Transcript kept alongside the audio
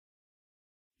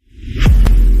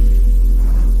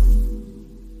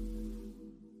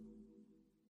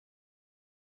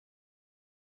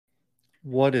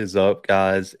What is up,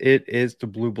 guys? It is the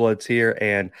Blue Bloods here,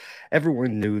 and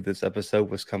everyone knew this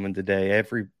episode was coming today.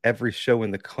 Every show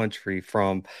in the country,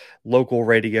 from local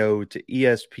radio to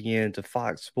ESPN to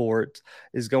Fox Sports,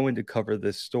 is going to cover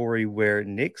this story where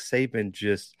Nick Saban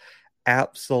just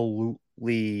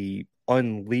absolutely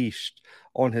unleashed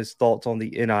on his thoughts on the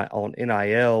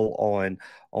NIL, on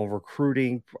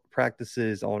recruiting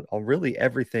practices, on really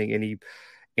everything,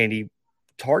 and he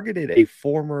targeted a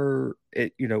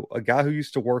a guy who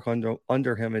used to work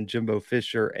under him and Jimbo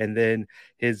Fisher, and then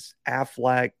his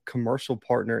Aflac commercial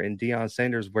partner in Deion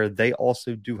Sanders, where they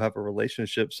also do have a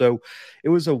relationship. So it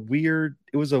was a weird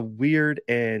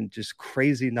and just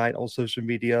crazy night on social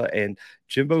media. And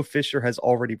Jimbo Fisher has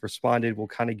already responded. We'll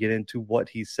kind of get into what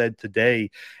he said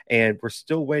today, and we're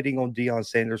still waiting on Deion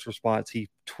Sanders' response. He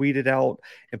tweeted out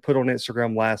and put on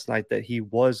Instagram last night that he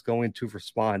was going to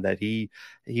respond, that he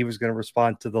was going to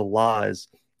respond to the lies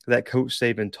that Coach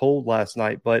Saban told last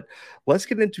night. But let's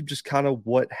get into just kind of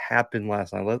what happened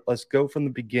last night. Let's go from the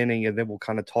beginning, and then we'll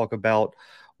kind of talk about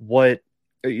what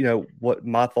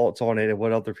my thoughts on it and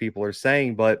what other people are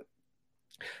saying. But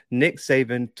Nick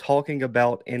Saban, talking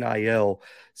about NIL,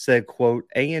 said, quote,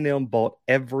 A&M bought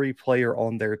every player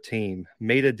on their team,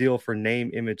 made a deal for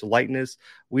name, image, likeness.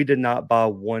 We did not buy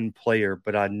one player,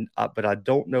 but I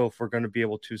don't know if we're going to be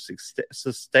able to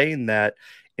sustain that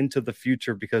into the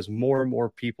future, because more and more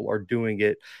people are doing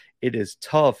it. It is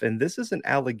tough. And this is an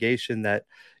allegation that,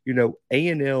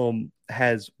 A&M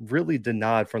has really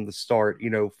denied from the start,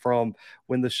 from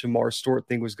when the Shamar Stewart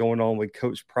thing was going on, when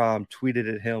Coach Prime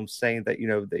tweeted at him saying that,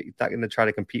 they're not going to try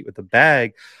to compete with the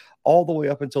bag, all the way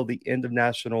up until the end of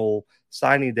National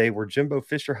Signing Day, where Jimbo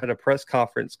Fisher had a press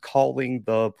conference calling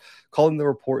the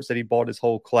reports that he bought his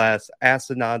whole class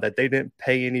asinine, that they didn't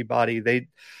pay anybody, they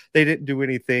didn't do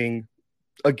anything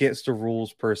against the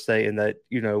rules per se, and that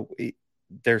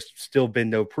there's still been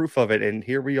no proof of it. And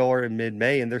here we are in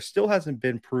mid-May, and there still hasn't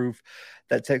been proof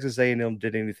that Texas A&M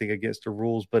did anything against the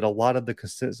rules. But a lot of the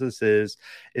consensus is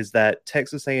that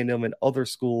Texas A&M and other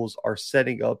schools are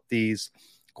setting up these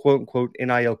quote unquote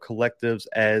NIL collectives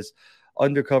as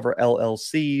undercover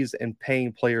LLCs and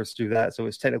paying players through that. So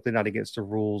it's technically not against the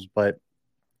rules, but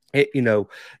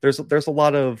there's a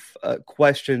lot of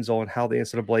questions on how the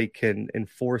NCAA can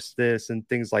enforce this and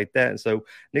things like that. And so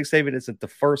Nick Saban isn't the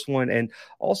first one. And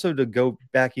also, to go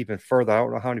back even further, I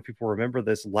don't know how many people remember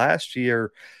this. Last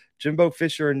year, Jimbo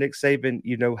Fisher and Nick Saban,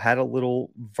 had a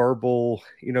little verbal,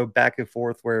 back and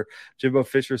forth, where Jimbo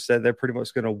Fisher said they're pretty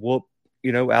much going to whoop,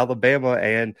 Alabama,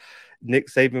 and Nick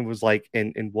Saban was like,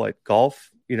 in what,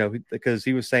 golf? Because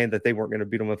he was saying that they weren't going to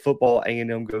beat them in football.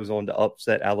 A&M goes on to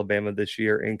upset Alabama this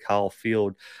year in Kyle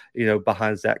Field,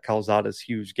 behind Zach Calzada's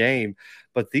huge game.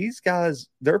 But these guys,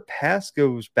 their past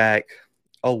goes back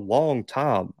a long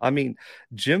time. I mean,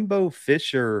 Jimbo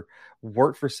Fisher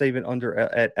worked for Saban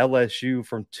at LSU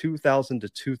from 2000 to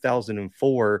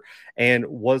 2004, and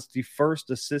was the first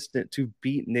assistant to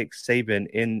beat Nick Saban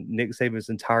in Nick Saban's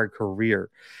entire career.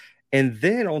 And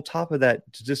then on top of that,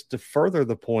 just to further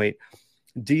the point,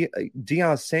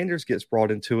 Deion Sanders gets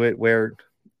brought into it, where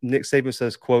Nick Saban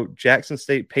says, quote, Jackson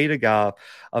State paid a guy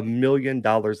 $1 million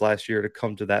last year to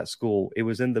come to that school. It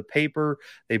was in the paper.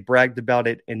 They bragged about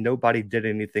it, and nobody did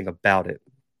anything about it.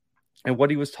 And what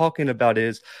he was talking about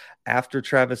is, after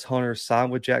Travis Hunter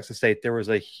signed with Jackson State, there was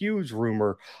a huge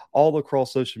rumor all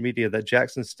across social media that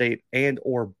Jackson State and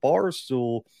or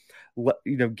Barstool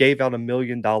gave out $1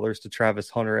 million to Travis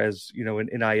Hunter as, an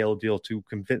NIL deal to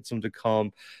convince him to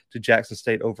come to Jackson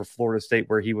State over Florida State,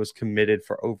 where he was committed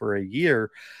for over a year.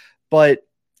 But,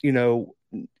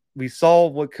 we saw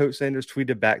what Coach Sanders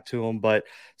tweeted back to him, but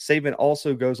Saban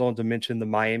also goes on to mention the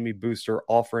Miami booster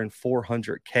offering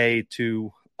 $400K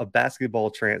to a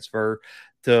basketball transfer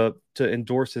to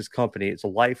endorse his company. It's a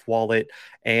life wallet,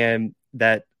 and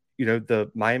that the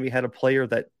Miami had a player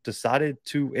that decided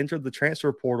to enter the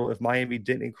transfer portal if Miami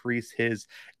didn't increase his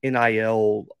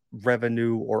NIL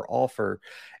revenue or offer.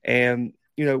 And,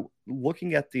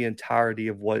 looking at the entirety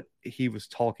of what he was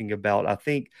talking about, I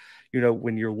think,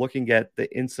 when you're looking at the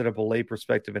NCAA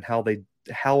perspective and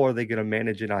how are they going to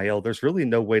manage NIL, there's really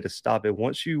no way to stop it.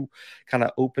 Once you kind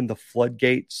of open the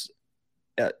floodgates,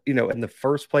 in the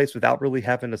first place, without really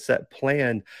having a set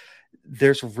plan,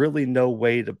 there's really no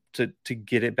way to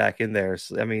get it back in there.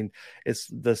 So, I mean, it's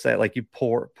the same, like you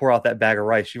pour out that bag of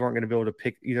rice, you aren't going to be able to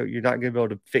pick, you're not going to be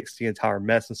able to fix the entire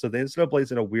mess. And so the NCAA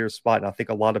is in a weird spot. And I think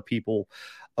a lot of people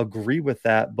agree with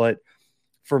that. But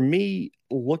for me,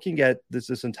 looking at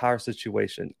this entire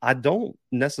situation, I don't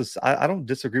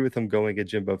disagree with him going at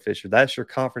Jimbo Fisher. That's your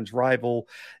conference rival.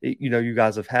 You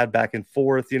guys have had back and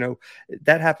forth.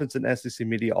 That happens in SEC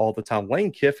media all the time.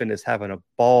 Lane Kiffin is having a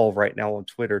ball right now on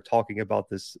Twitter talking about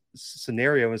this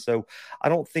scenario, and so I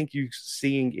don't think you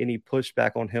seeing any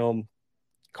pushback on him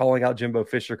calling out Jimbo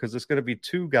Fisher, because it's going to be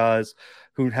two guys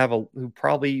who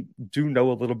probably do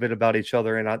know a little bit about each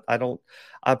other, and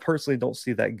I personally don't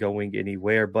see that going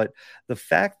anywhere. But the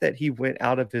fact that he went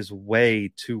out of his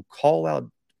way to call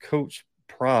out Coach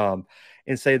Prom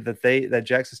and say that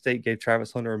Jackson State gave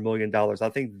Travis Hunter $1 million, I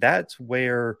think that's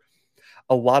where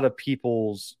a lot of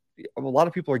people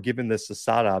are giving this a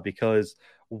side eye, because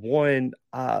one,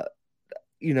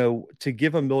 to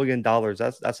give $1 million,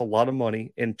 that's a lot of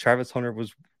money. And Travis Hunter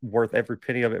was worth every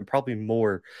penny of it, and probably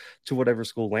more to whatever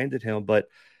school landed him. But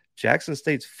Jackson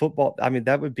State's football, I mean,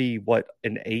 that would be what,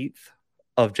 an eighth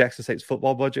of Jackson State's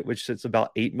football budget, which sits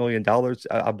about $8 million,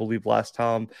 I believe, last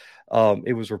time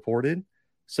it was reported.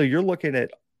 So you're looking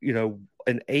at,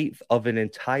 an eighth of an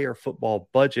entire football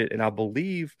budget. And I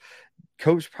believe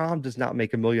Coach Prime does not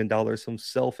make $1 million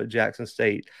himself at Jackson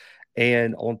State.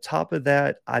 And on top of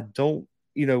that,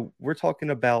 we're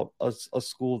talking about a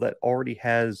school that already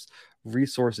has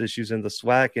resource issues in the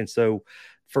SWAC. And so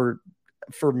for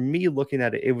me looking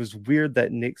at it, it was weird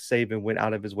that Nick Saban went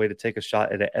out of his way to take a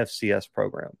shot at an FCS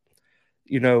program.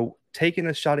 Taking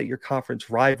a shot at your conference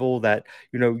rival that,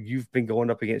 you've been going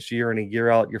up against year in and year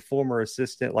out, your former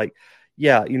assistant,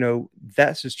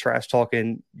 that's just trash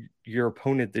talking your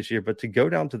opponent this year. But to go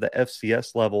down to the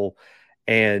FCS level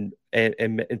and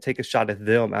take a shot at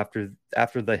them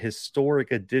after the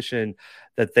historic addition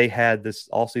that they had this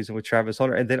offseason with Travis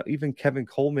Hunter, and then even Kevin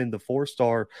Coleman, the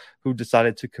 4-star who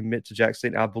decided to commit to Jackson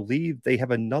State. And I believe they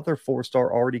have another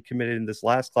 4-star already committed in this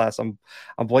last class. I'm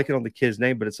blanking on the kid's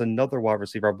name, but it's another wide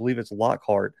receiver. I believe it's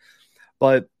Lockhart.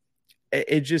 But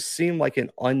it just seemed like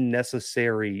an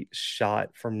unnecessary shot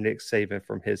from Nick Saban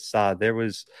from his side. There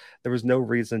was no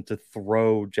reason to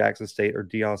throw Jackson State or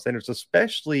Deion Sanders,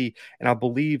 especially. And I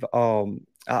believe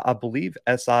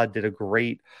SI did a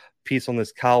great piece on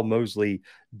this. Kyle Mosley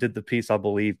did the piece, I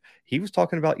believe. He was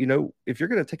talking about, if you're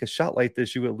going to take a shot like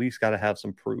this, you at least got to have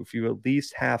some proof. You at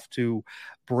least have to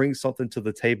bring something to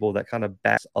the table that kind of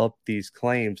backs up these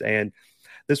claims. And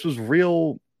this was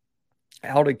real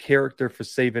out of character for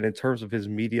Saban in terms of his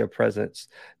media presence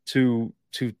to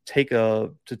take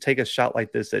a shot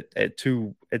like this at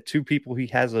two people he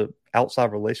has a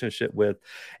outside relationship with.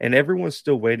 And everyone's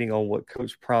still waiting on what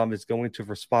Coach Prom is going to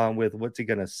respond with. What's he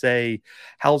going to say?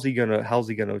 How's he going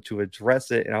to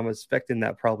address it? And I'm expecting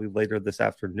that probably later this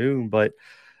afternoon. But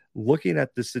looking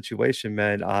at this situation,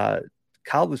 man,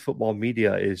 college football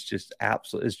media is just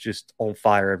on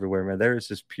fire everywhere, man. There is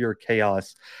just pure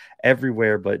chaos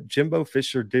everywhere. But Jimbo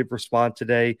Fisher did respond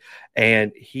today,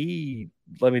 and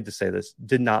let me just say this,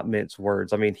 did not mince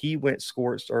words. I mean, he went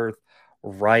scorched earth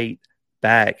right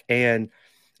back. And,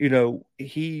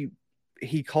 he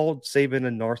called Saban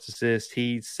a narcissist.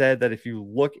 He said that if you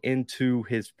look into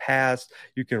his past,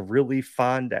 you can really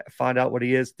find out what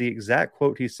he is. The exact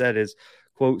quote he said is,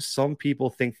 quote, "Some people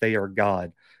think they are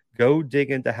God. Go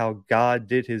dig into how God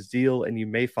did his deal, and you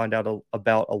may find out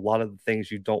about a lot of the things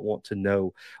you don't want to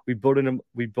know. We built him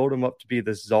up to be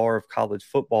the czar of college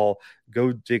football.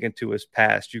 Go dig into his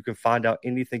past. You can find out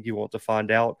anything you want to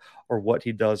find out, or what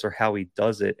he does, or how he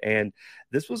does it." And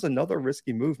this was another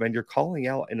risky move, man. You're calling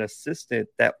out an assistant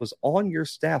that was on your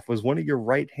staff, was one of your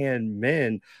right-hand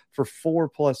men for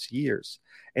 4+ years.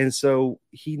 And so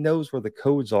he knows where the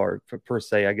codes are, per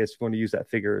se. I guess if you want to use that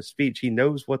figure of speech, he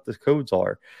knows what the codes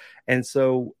are. And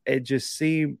so it just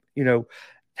seemed,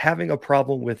 having a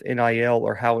problem with NIL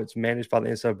or how it's managed by the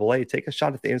NCAA, take a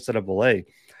shot at the NCAA.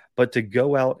 But to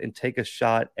go out and take a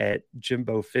shot at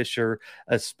Jimbo Fisher,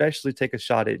 especially take a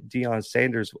shot at Deion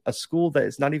Sanders, a school that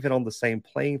is not even on the same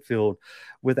playing field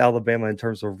with Alabama in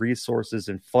terms of resources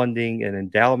and funding and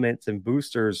endowments and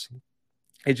boosters,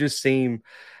 it just seemed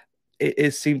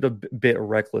it seemed a bit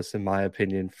reckless, in my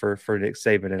opinion, for Nick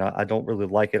Saban, and I don't really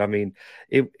like it. I mean,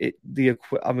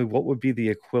 what would be the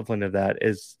equivalent of that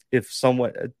is if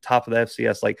someone at top of the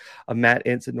FCS, like a Matt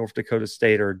Entz at North Dakota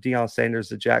State, or Deion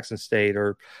Sanders at Jackson State,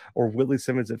 or Willie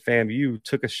Simmons at FAMU,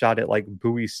 took a shot at like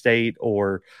Bowie State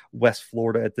or West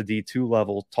Florida at the D2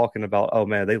 level, talking about, oh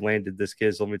man, they landed this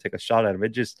kid, so let me take a shot at him.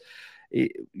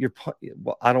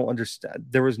 Well, I don't understand.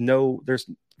 There's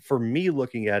for me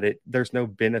looking at it, there's no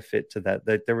benefit to that.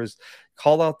 That there was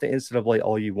call out the NCAA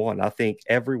all you want. I think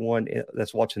everyone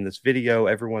that's watching this video,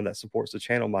 everyone that supports the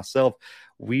channel, myself,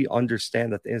 we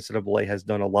understand that the NCAA has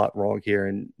done a lot wrong here,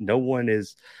 and no one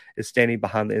is standing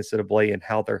behind the NCAA and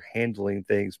how they're handling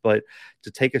things. But to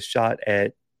take a shot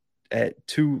at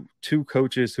two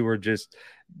coaches who are just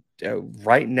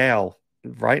right now,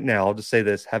 I'll just say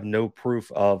this, have no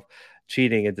proof of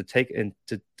cheating, and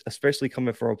to especially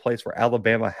coming from a place where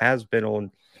Alabama has been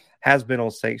on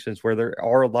sanctions, where there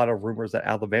are a lot of rumors that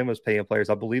Alabama is paying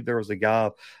players. I believe there was a guy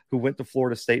who went to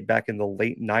Florida State back in the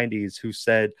late 90s who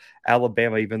said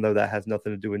Alabama, even though that has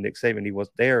nothing to do with Nick Saban, he was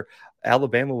there,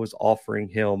 Alabama was offering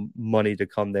him money to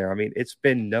come there. I mean, it's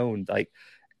been known, like,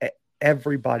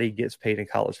 everybody gets paid in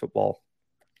college football.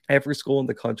 Every school in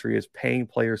the country is paying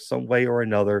players some way or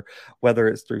another, whether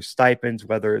it's through stipends,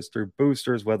 whether it's through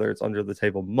boosters, whether it's under the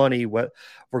table money,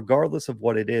 regardless of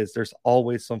what it is, there's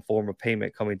always some form of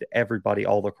payment coming to everybody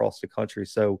all across the country.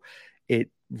 So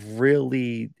it's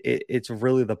really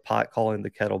the pot calling the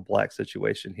kettle black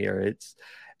situation here.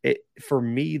 For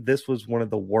me, this was one of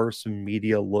the worst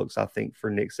media looks, I think, for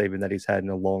Nick Saban that he's had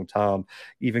in a long time.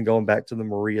 Even going back to the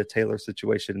Maria Taylor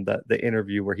situation, the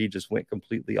interview where he just went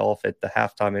completely off at the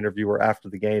halftime interview or after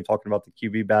the game, talking about the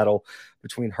QB battle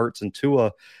between Hurts and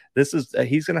Tua.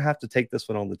 He's going to have to take this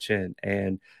one on the chin.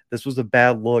 And this was a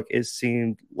bad look. It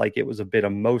seemed like it was a bit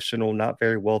emotional, not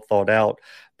very well thought out.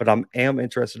 But I am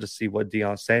interested to see what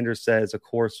Deion Sanders says. Of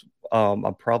course, I'm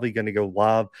probably going to go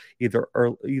live either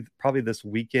probably this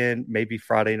weekend, maybe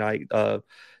Friday night, to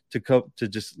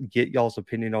just get y'all's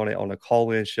opinion on it on a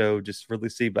call-in show, just really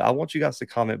see. But I want you guys to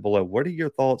comment below. What are your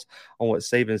thoughts on what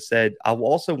Saban said? I will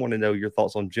also want to know your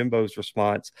thoughts on Jimbo's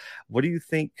response. What do you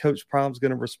think Coach Prime's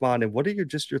going to respond? And what are your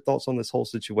thoughts on this whole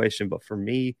situation? But for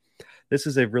me, this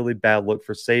is a really bad look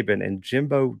for Saban, and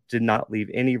Jimbo did not leave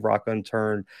any rock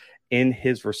unturned in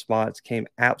his response, came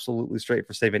absolutely straight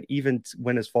for Saban, even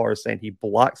went as far as saying he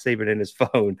blocked Saban in his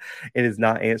phone and is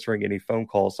not answering any phone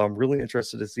calls. So I'm really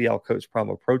interested to see how Coach Prime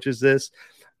approaches this.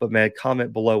 But, man,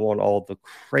 comment below on all the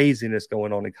craziness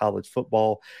going on in college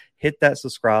football. Hit that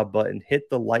subscribe button. Hit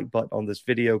the like button on this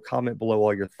video. Comment below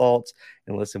all your thoughts.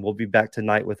 And listen, we'll be back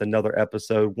tonight with another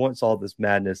episode once all this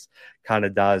madness kind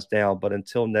of dies down. But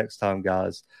until next time,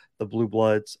 guys, the Blue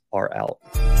Bloods are out.